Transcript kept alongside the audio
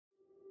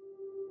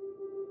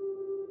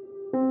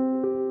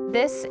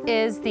This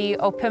is the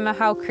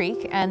Opimehaw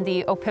Creek and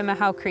the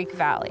Opimehaw Creek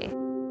Valley.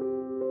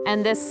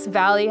 And this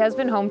valley has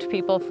been home to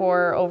people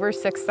for over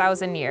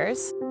 6,000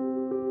 years.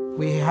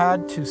 We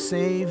had to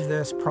save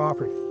this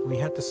property. We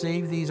had to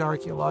save these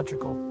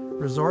archaeological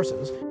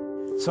resources.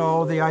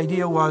 So the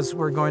idea was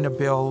we're going to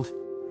build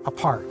a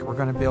park. We're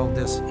going to build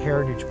this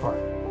heritage park,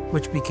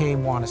 which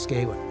became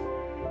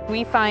Wanuskewin.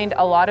 We find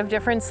a lot of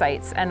different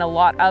sites and a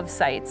lot of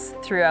sites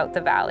throughout the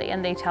valley,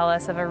 and they tell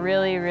us of a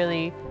really,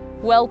 really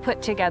well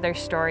put together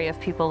story of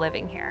people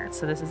living here.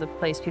 So this is a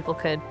place people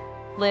could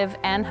live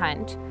and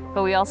hunt,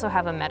 but we also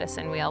have a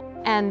medicine wheel.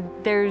 And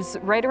there's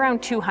right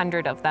around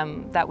 200 of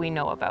them that we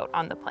know about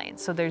on the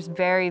plains. So there's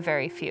very,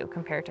 very few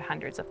compared to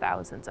hundreds of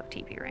thousands of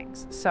teepee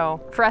rings. So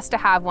for us to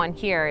have one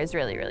here is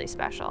really, really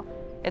special.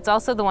 It's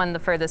also the one the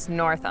furthest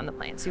north on the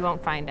plains. You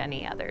won't find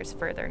any others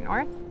further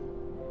north.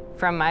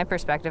 From my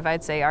perspective,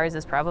 I'd say ours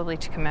is probably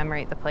to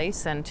commemorate the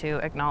place and to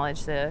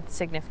acknowledge the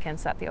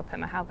significance that the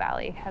Opimehaw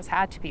Valley has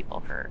had to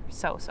people for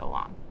so, so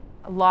long.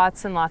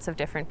 Lots and lots of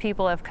different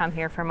people have come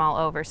here from all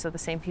over. So the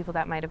same people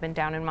that might have been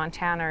down in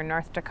Montana or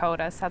North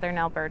Dakota, southern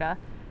Alberta,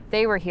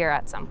 they were here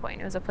at some point.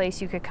 It was a place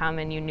you could come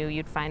and you knew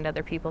you'd find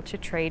other people to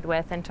trade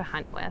with and to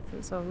hunt with.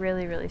 And so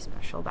really, really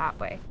special that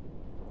way.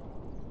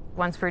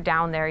 Once we're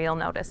down there, you'll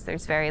notice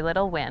there's very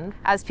little wind.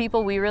 As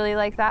people, we really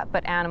like that,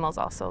 but animals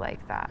also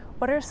like that.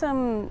 What are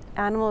some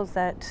animals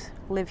that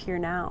live here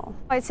now?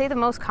 I'd say the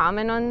most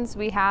common ones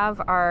we have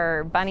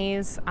are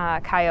bunnies,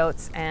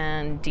 coyotes,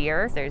 and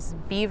deer. There's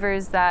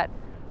beavers that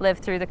live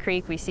through the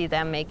creek. We see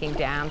them making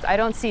dams. I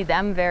don't see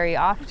them very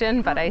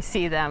often, but I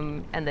see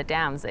them and the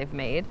dams they've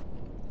made.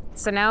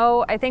 So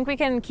now I think we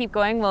can keep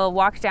going. We'll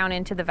walk down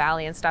into the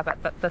valley and stop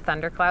at the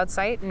thundercloud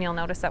site, and you'll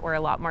notice that we're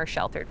a lot more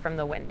sheltered from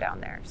the wind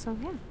down there. So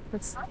yeah,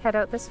 let's head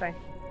out this way.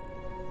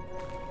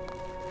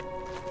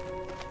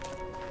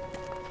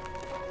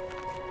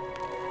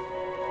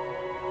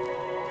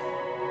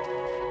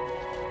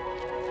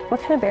 What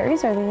kind of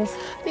berries are these?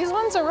 These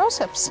ones are rose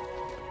hips.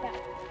 Yeah.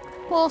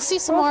 We'll see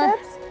some Rose more.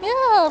 hips?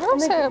 Yeah,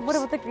 rose hips. What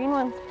about the green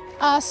ones?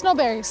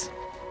 Snowberries.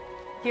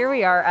 Here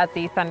we are at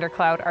the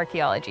Thundercloud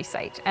archaeology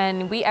site,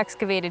 and we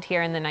excavated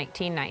here in the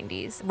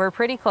 1990s. We're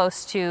pretty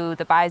close to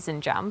the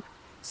bison jump,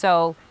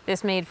 so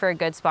this made for a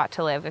good spot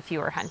to live if you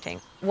were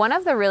hunting. One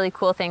of the really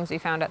cool things we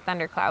found at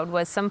Thundercloud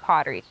was some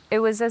pottery. It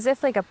was as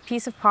if like a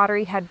piece of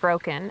pottery had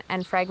broken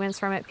and fragments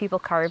from it people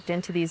carved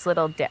into these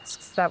little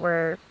discs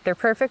they're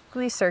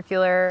perfectly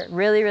circular,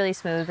 really, really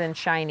smooth and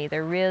shiny.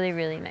 They're really,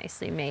 really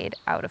nicely made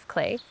out of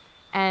clay.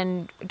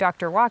 And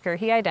Dr. Walker,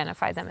 he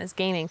identified them as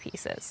gaming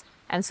pieces.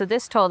 And so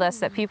this told us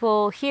that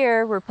people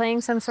here were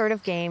playing some sort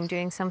of game,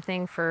 doing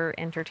something for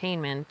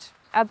entertainment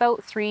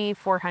about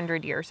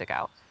 300-400 years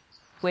ago,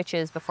 which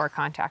is before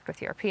contact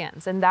with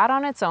Europeans. And that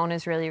on its own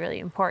is really, really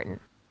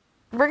important.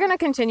 We're gonna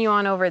continue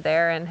on over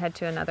there and head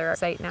to another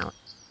site now.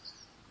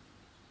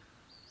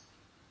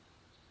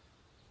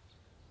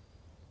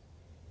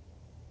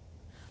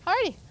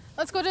 Alrighty,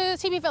 let's go to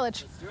Teepee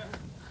Village. Let's do it.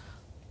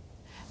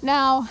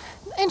 Now,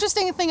 the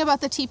interesting thing about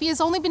the teepee has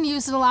only been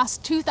used in the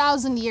last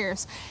 2,000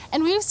 years.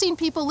 And we've seen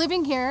people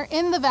living here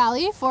in the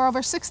valley for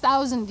over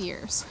 6,000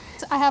 years.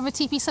 I have a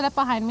teepee set up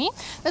behind me.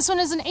 This one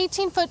is an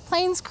 18-foot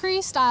Plains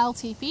Cree style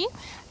teepee.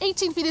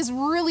 18 feet is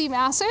really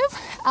massive,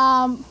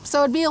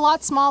 so it'd be a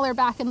lot smaller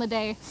back in the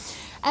day.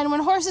 And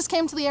when horses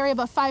came to the area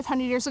about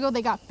 500 years ago,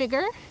 they got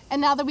bigger. And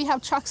now that we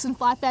have trucks and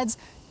flatbeds,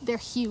 they're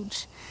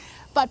huge.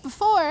 But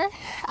before,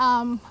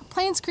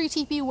 Plains Cree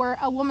teepee were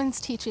a woman's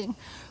teaching,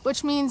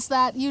 which means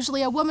that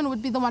usually a woman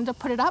would be the one to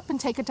put it up and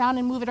take it down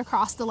and move it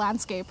across the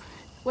landscape,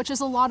 which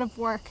is a lot of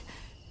work.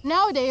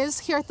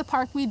 Nowadays, here at the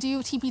park, we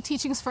do teepee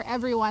teachings for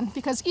everyone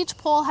because each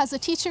pole has a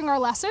teaching or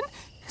lesson.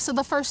 So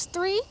the first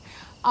three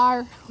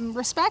are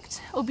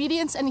respect,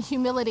 obedience, and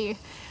humility.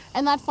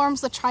 And that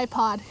forms the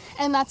tripod.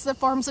 And that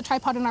forms the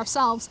tripod in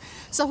ourselves.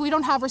 So if we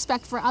don't have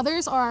respect for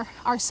others or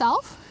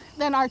ourselves,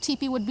 then our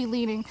teepee would be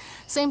leaning.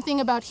 Same thing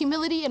about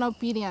humility and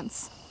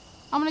obedience.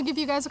 I'm gonna give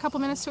you guys a couple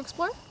minutes to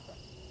explore.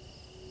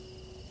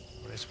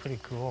 It's pretty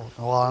cool.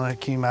 Well,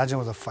 can you imagine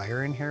with a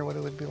fire in here what it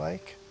would be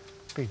like?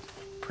 It'd be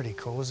pretty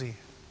cozy.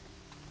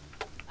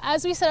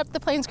 As we set up the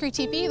Plains Cree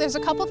teepee, there's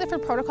a couple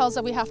different protocols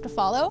that we have to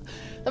follow.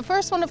 The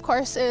first one, of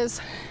course,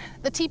 is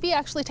the teepee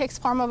actually takes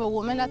form of a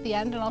woman at the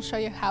end, and I'll show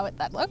you how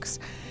that looks.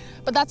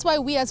 But that's why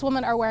we as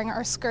women are wearing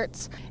our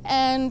skirts.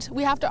 And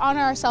we have to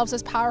honor ourselves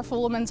as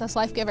powerful women, as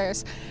life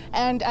givers,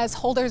 and as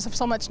holders of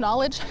so much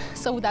knowledge.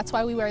 So that's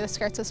why we wear the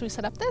skirts as we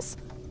set up this.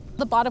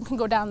 The bottom can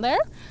go down there,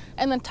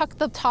 and then tuck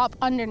the top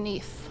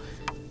underneath.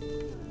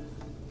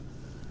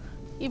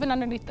 Even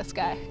underneath this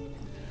guy.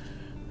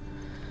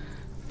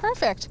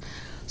 Perfect.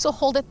 So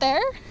hold it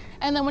there,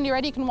 and then when you're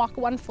ready, you can walk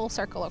one full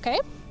circle,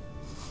 okay?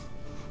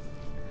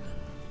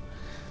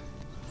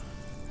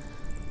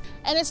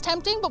 And it's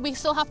tempting, but we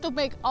still have to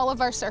make all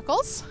of our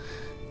circles.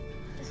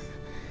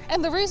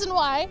 And the reason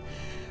why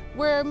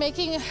we're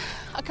making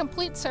a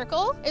complete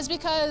circle is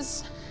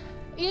because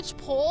each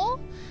pole,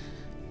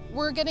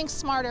 we're getting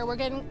smarter, we're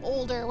getting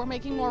older, we're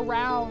making more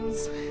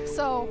rounds.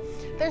 So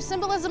there's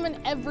symbolism in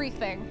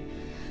everything.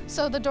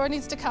 So the door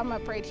needs to come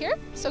up right here.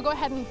 So go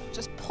ahead and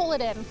just pull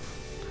it in.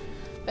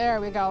 There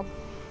we go.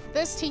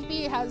 This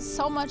teepee has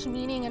so much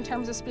meaning in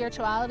terms of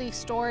spirituality,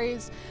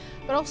 stories,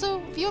 but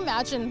also if you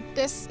imagine,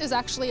 this is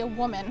actually a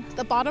woman.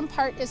 The bottom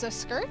part is a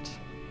skirt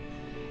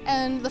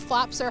and the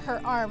flaps are her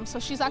arms. So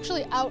she's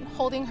actually out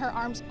holding her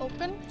arms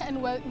open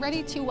and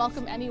ready to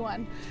welcome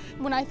anyone.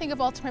 When I think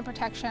of ultimate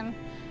protection,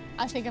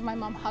 I think of my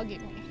mom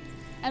hugging me.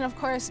 And of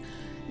course,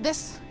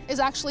 this is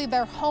actually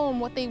their home,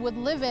 what they would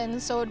live in,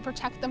 so it would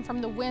protect them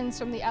from the winds,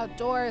 from the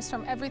outdoors,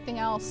 from everything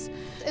else.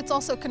 It's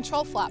also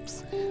control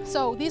flaps.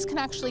 So these can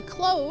actually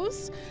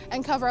close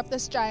and cover up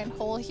this giant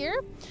hole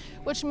here,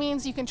 which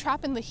means you can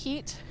trap in the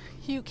heat.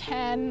 You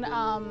can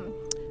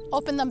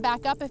open them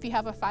back up if you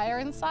have a fire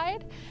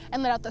inside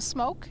and let out the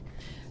smoke.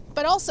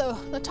 But also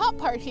the top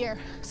part here,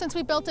 since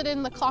we built it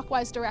in the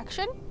clockwise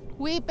direction,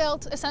 we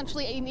built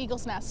essentially an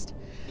eagle's nest.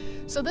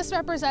 So this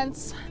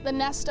represents the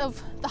nest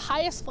of the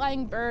highest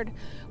flying bird.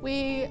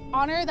 We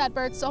honor that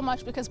bird so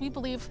much because we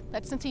believe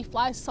that since he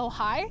flies so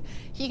high,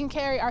 he can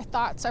carry our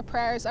thoughts, our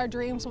prayers, our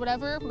dreams,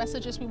 whatever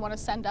messages we want to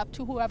send up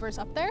to whoever's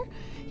up there,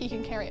 he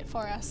can carry it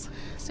for us.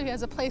 So he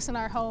has a place in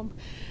our home.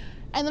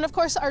 And then of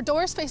course our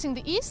door is facing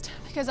the east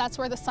because that's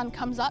where the sun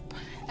comes up.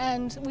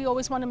 And we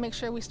always want to make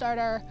sure we start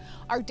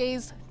our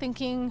days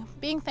thinking,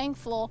 being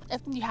thankful.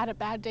 If you had a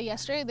bad day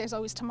yesterday, there's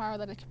always tomorrow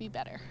that it could be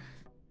better.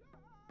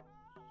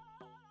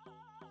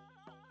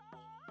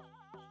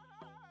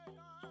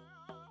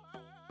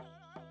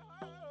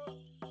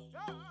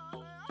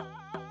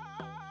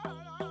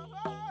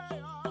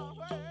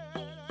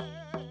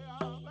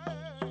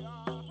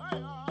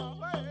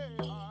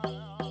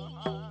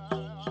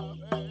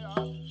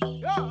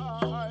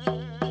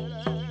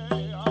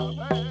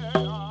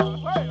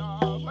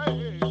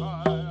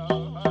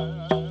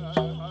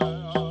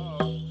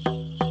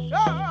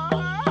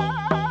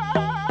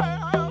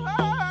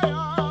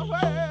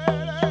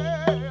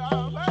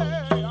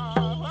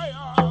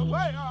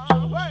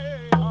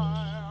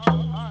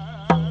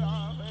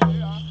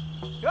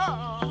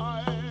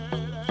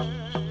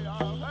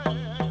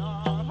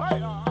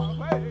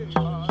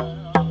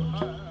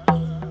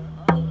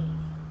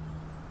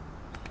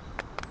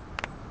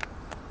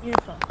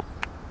 Beautiful.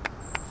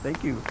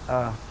 Thank you.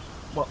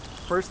 Well,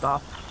 first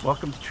off,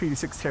 welcome to Treaty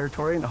 6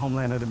 territory in the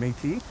homeland of the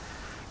Métis.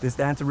 This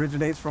dance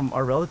originates from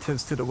our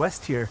relatives to the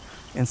west here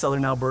in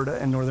southern Alberta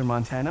and northern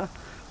Montana,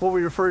 what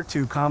we refer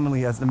to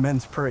commonly as the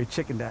men's prairie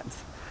chicken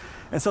dance.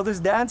 And so this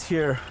dance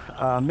here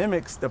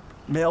mimics the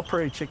male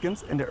prairie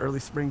chickens in the early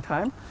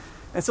springtime.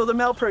 And so the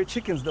male prairie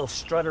chickens, they'll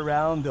strut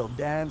around, they'll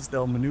dance,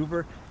 they'll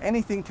maneuver,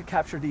 anything to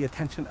capture the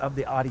attention of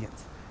the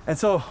audience. And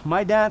so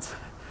my dance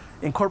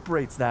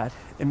incorporates that.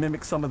 It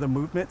mimics some of the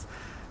movements,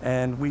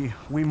 and we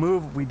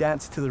move, we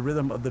dance to the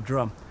rhythm of the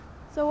drum.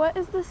 So what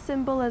is the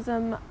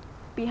symbolism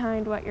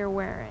behind what you're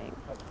wearing?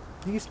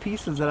 These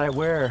pieces that I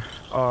wear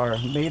are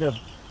made of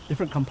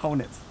different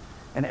components,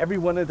 and every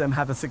one of them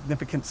have a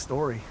significant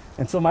story.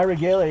 And so my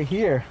regalia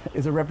here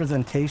is a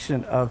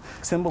representation of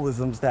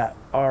symbolisms that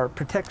are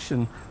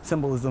protection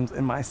symbolisms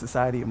in my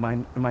society, in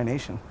my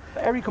nation.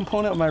 Every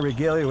component of my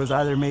regalia was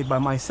either made by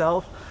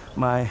myself,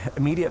 my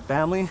immediate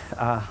family,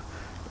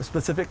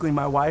 specifically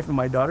my wife and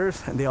my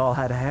daughters, and they all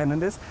had a hand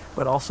in this,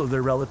 but also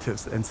their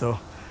relatives. And so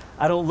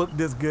I don't look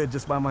this good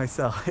just by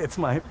myself. It's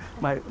my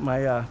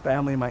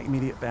family, my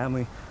immediate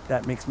family,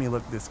 that makes me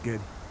look this good.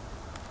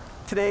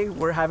 Today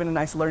we're having a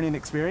nice learning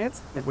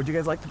experience. Would you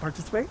guys like to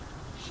participate?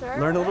 Sure.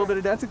 Learn a little bit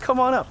of dancing? Come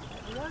on up.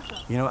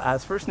 You know,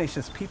 as First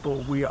Nations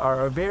people, we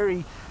are a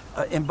very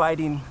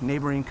inviting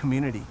neighboring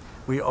community.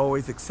 We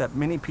always accept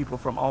many people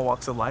from all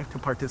walks of life to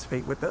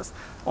participate with us,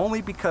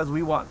 only because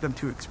we want them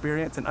to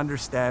experience and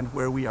understand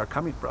where we are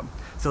coming from,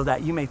 so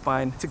that you may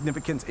find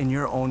significance in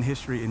your own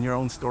history, in your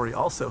own story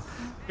also.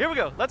 Here we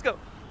go, let's go.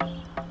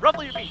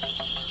 Ruffle your feet.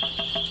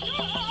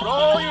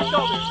 Roll your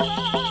shoulders.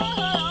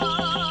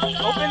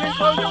 Open and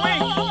close your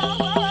wings.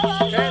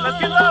 Okay, let's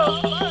get low.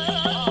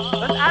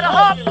 Let's add a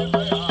hop.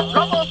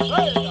 Ruffle.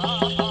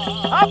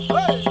 Hop.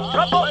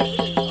 Ruffle.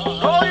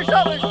 Roll your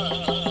shoulders.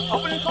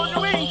 Open and close your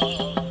wings.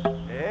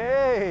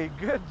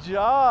 Good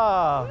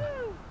job.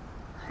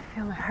 I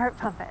feel my heart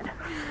pumping.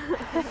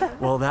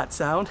 Well, that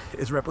sound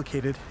is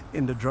replicated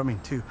in the drumming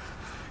too.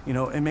 You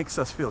know, it makes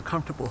us feel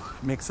comfortable,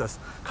 makes us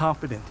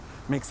confident,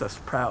 makes us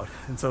proud.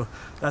 And so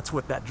that's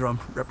what that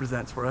drum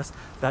represents for us.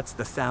 That's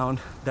the sound,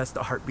 that's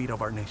the heartbeat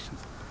of our nations.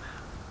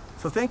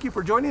 So thank you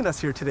for joining us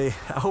here today.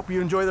 I hope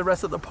you enjoy the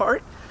rest of the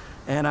part,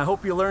 and I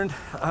hope you learned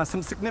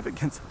some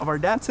significance of our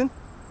dancing.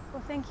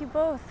 Well, thank you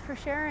both for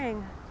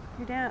sharing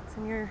your dance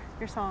and your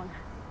song.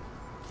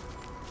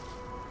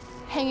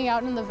 Hanging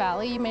out in the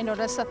valley, you may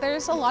notice that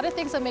there's a lot of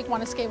things that make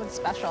Wanuskewin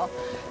special.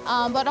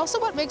 But also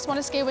what makes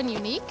Wanuskewin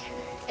unique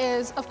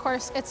is, of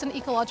course, it's an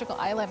ecological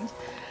island.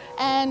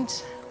 And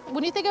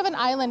when you think of an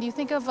island, you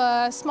think of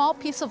a small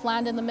piece of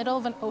land in the middle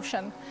of an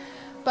ocean.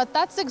 But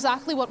that's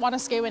exactly what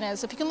Wanuskewin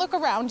is. If you can look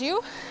around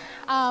you,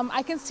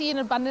 I can see an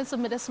abundance of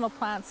medicinal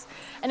plants.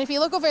 And if you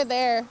look over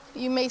there,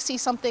 you may see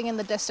something in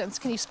the distance.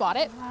 Can you spot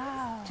it?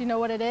 Wow. Do you know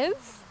what it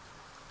is?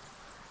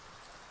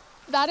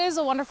 That is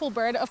a wonderful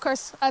bird. Of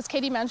course, as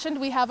Katie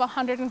mentioned, we have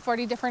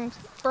 140 different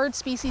bird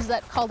species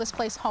that call this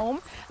place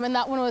home. And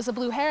that one was a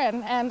blue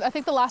heron. And I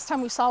think the last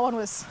time we saw one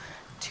was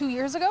 2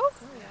 years ago,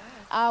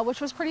 which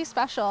was pretty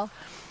special.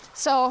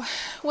 So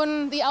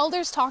when the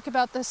elders talk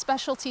about the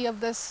specialty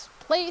of this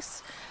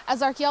place,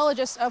 as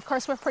archaeologists, of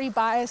course, we're pretty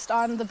biased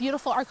on the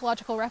beautiful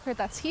archaeological record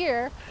that's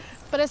here,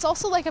 but it's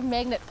also like a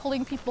magnet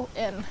pulling people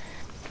in.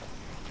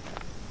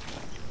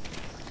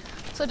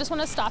 So I just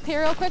want to stop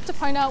here real quick to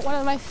point out one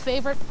of my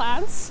favorite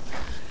plants.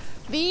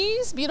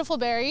 These beautiful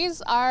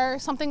berries are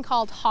something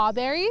called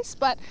hawberries,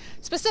 but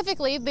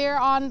specifically they're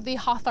on the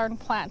hawthorn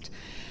plant.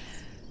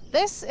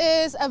 This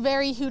is a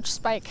very huge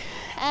spike,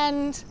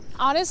 and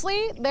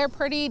honestly, they're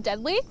pretty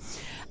deadly.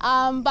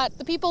 But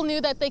the people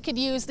knew that they could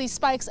use these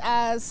spikes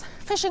as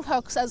fishing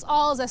hooks, as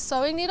awls, as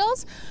sewing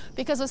needles,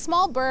 because a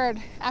small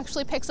bird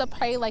actually picks up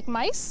prey like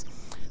mice,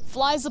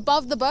 flies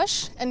above the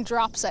bush, and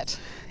drops it.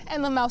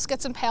 And the mouse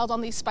gets impaled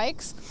on these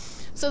spikes.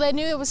 So they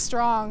knew it was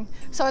strong.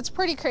 So it's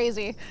pretty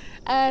crazy.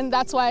 And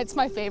that's why it's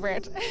my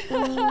favorite.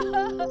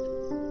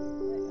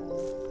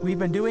 We've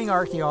been doing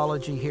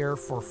archaeology here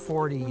for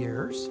 40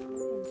 years.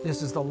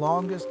 This is the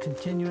longest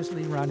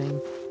continuously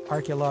running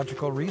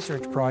archaeological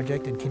research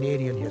project in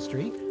Canadian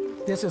history.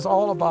 This is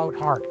all about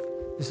heart.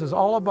 This is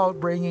all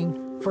about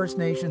bringing First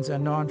Nations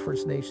and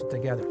non-First Nations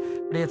together.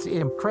 It's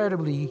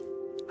incredibly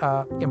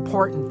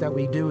important that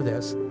we do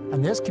this.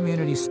 And this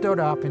community stood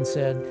up and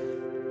said,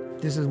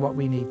 this is what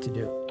we need to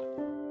do.